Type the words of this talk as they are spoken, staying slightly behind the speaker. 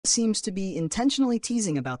seems to be intentionally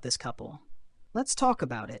teasing about this couple. Let's talk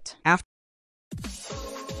about it. After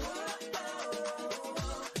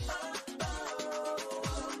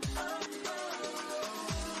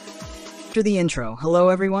the intro, hello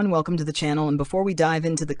everyone, welcome to the channel, and before we dive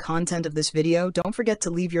into the content of this video, don't forget to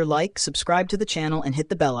leave your like, subscribe to the channel, and hit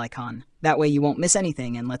the bell icon. That way you won't miss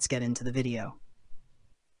anything, and let's get into the video.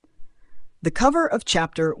 The cover of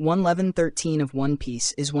Chapter 11113 of One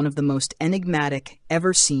Piece is one of the most enigmatic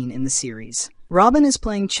ever seen in the series. Robin is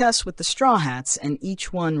playing chess with the Straw Hats, and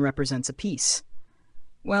each one represents a piece.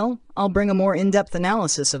 Well, I'll bring a more in-depth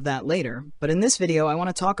analysis of that later, but in this video I want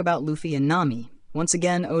to talk about Luffy and Nami. Once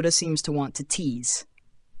again, Oda seems to want to tease.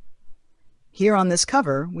 Here on this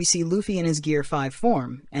cover, we see Luffy in his Gear 5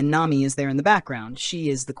 form, and Nami is there in the background. She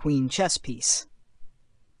is the queen chess piece.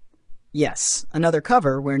 Yes, another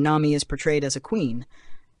cover where Nami is portrayed as a queen.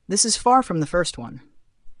 This is far from the first one.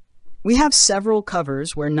 We have several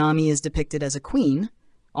covers where Nami is depicted as a queen,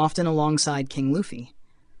 often alongside King Luffy.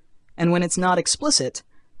 And when it's not explicit,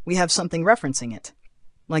 we have something referencing it,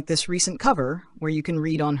 like this recent cover where you can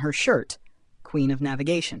read on her shirt, Queen of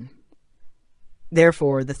Navigation.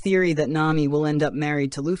 Therefore, the theory that Nami will end up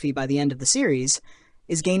married to Luffy by the end of the series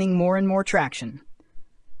is gaining more and more traction.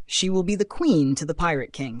 She will be the queen to the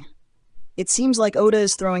Pirate King. It seems like Oda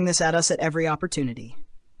is throwing this at us at every opportunity.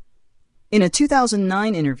 In a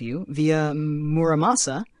 2009 interview via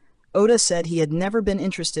Muramasa, Oda said he had never been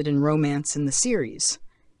interested in romance in the series.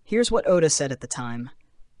 Here's what Oda said at the time.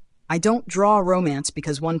 "I don't draw romance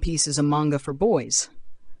because One Piece is a manga for boys.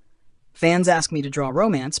 Fans ask me to draw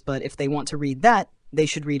romance, but if they want to read that, they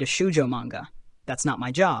should read a shoujo manga. That's not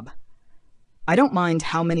my job. I don't mind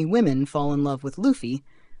how many women fall in love with Luffy,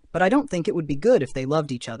 but I don't think it would be good if they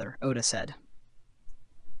loved each other," Oda said.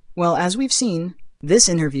 Well, as we've seen, this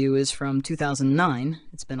interview is from 2009.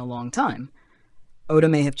 It's been a long time. Oda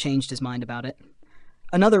may have changed his mind about it.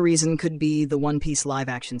 Another reason could be the One Piece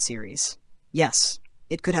live-action series. Yes,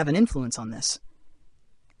 it could have an influence on this.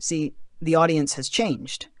 See, the audience has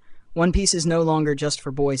changed. One Piece is no longer just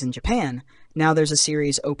for boys in Japan. Now there's a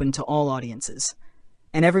series open to all audiences.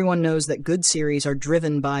 And everyone knows that good series are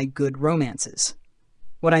driven by good romances.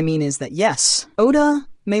 What I mean is that yes, Oda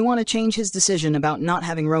may want to change his decision about not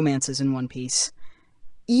having romances in One Piece,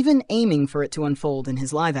 even aiming for it to unfold in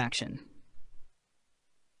his live action.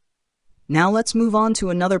 Now let's move on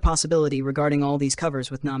to another possibility regarding all these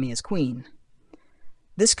covers with Nami as queen.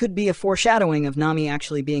 This could be a foreshadowing of Nami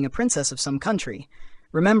actually being a princess of some country,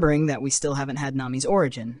 remembering that we still haven't had Nami's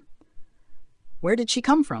origin. Where did she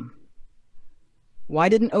come from? Why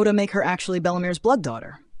didn't Oda make her actually Bellamir's blood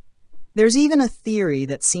daughter? There's even a theory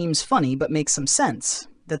that seems funny but makes some sense,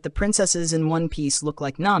 that the princesses in One Piece look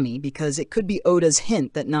like Nami because it could be Oda's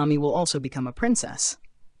hint that Nami will also become a princess.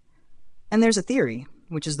 And there's a theory,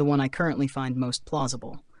 which is the one I currently find most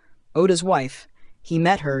plausible. Oda's wife, he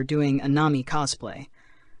met her doing a Nami cosplay,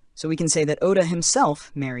 so we can say that Oda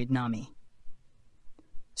himself married Nami.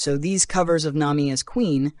 So these covers of Nami as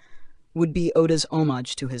queen would be Oda's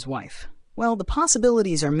homage to his wife. Well, the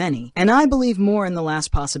possibilities are many, and I believe more in the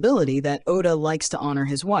last possibility that Oda likes to honor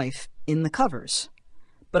his wife in the covers.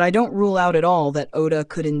 But I don't rule out at all that Oda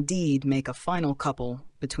could indeed make a final couple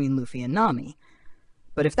between Luffy and Nami.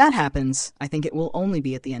 But if that happens, I think it will only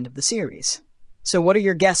be at the end of the series. So what are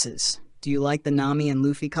your guesses? Do you like the Nami and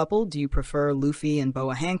Luffy couple? Do you prefer Luffy and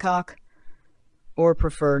Boa Hancock? Or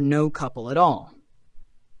prefer no couple at all?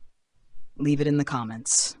 Leave it in the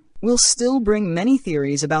comments. We'll still bring many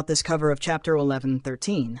theories about this cover of Chapter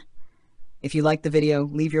 1113. If you liked the video,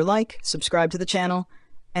 leave your like, subscribe to the channel,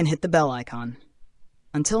 and hit the bell icon.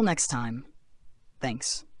 Until next time,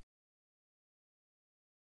 thanks.